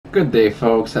Good day,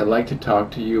 folks. I'd like to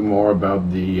talk to you more about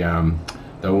the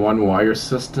one-wire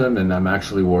system, and I'm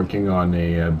actually working on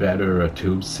a better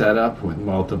tube setup with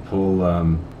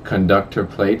multiple conductor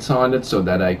plates on it, so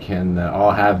that I can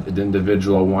all have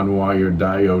individual one-wire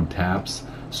diode taps,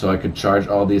 so I could charge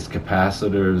all these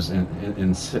capacitors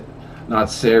in not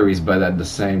series, but at the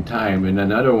same time. In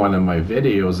another one of my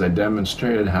videos, I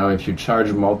demonstrated how if you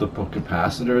charge multiple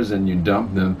capacitors and you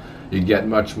dump them, you get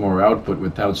much more output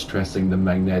without stressing the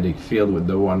magnetic field with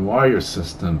the one-wire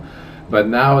system. But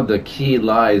now the key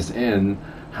lies in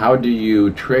how do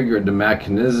you trigger the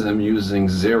mechanism using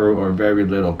zero or very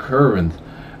little current.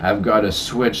 I've got a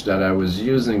switch that I was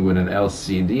using with an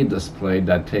LCD display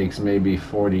that takes maybe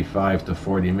 45 to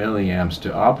 40 milliamps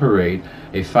to operate.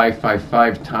 A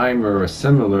 555 timer or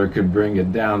similar could bring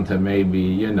it down to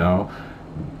maybe,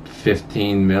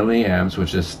 15 milliamps,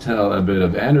 which is still a bit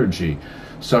of energy.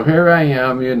 So here I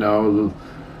am,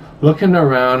 looking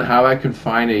around how I could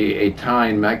find a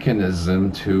tying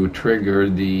mechanism to trigger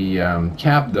the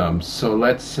cap dumps. So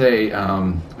let's say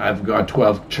I've got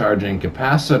 12 charging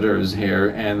capacitors here,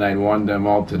 and I want them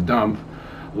all to dump.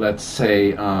 Let's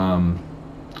say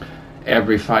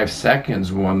every 5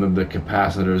 seconds one of the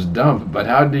capacitors dump. But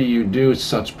how do you do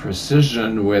such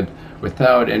precision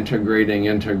without integrating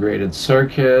integrated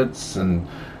circuits and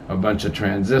a bunch of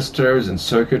transistors and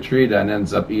circuitry that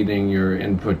ends up eating your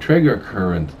input trigger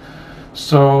current?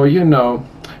 So,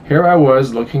 here I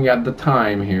was looking at the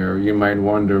time here. You might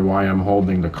wonder why I'm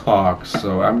holding the clock.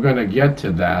 So I'm going to get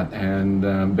to that.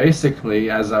 And basically,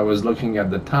 as I was looking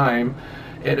at the time,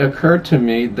 it occurred to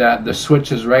me that the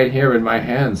switch is right here in my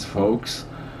hands, folks.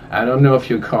 I don't know if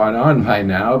you caught on by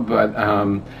now, but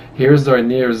here's our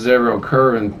near zero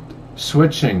current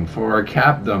switching for our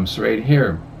cap dumps right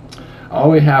here. All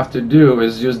we have to do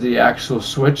is use the actual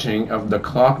switching of the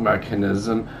clock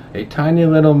mechanism, a tiny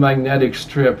little magnetic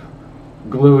strip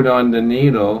glued on the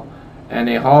needle, and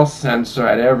a Hall sensor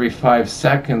at every 5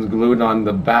 seconds glued on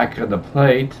the back of the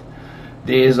plate.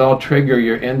 These all trigger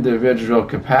your individual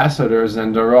capacitors,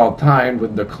 and they're all timed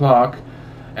with the clock.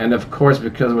 And of course,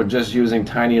 because we're just using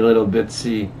tiny little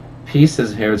bitsy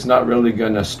pieces here, it's not really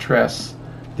going to stress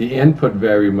the input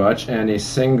very much, and a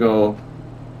single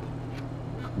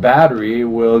battery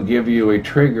will give you a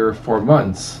trigger for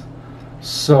months.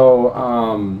 So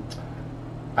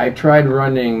I tried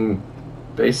running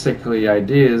basically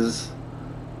ideas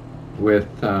with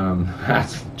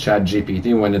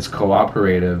ChatGPT when it's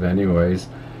cooperative anyways,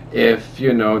 if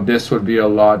this would be a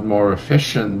lot more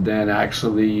efficient than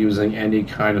actually using any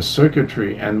kind of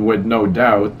circuitry, and with no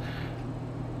doubt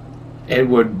it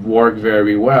would work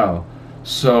very well.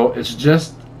 So it's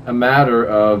just a matter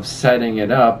of setting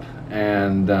it up.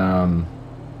 And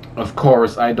of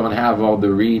course, I don't have all the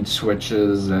reed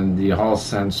switches and the Hall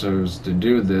sensors to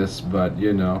do this, but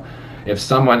if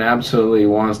someone absolutely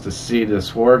wants to see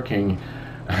this working,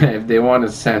 if they want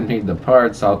to send me the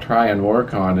parts, I'll try and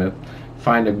work on it.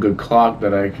 Find a good clock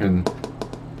that I can,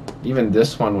 even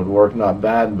this one would work not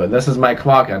bad, but this is my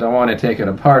clock. I don't want to take it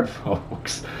apart,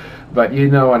 folks. But you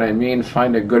know what I mean.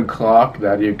 Find a good clock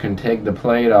that you can take the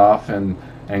plate off and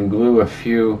glue a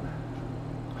few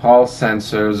Hall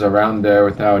sensors around there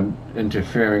without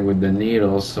interfering with the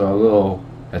needles, so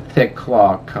a thick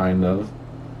clock kind of,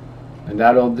 and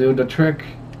that'll do the trick.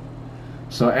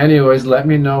 So anyways, let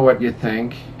me know what you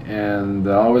think, and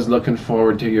always looking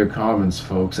forward to your comments,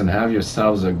 folks, and have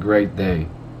yourselves a great day.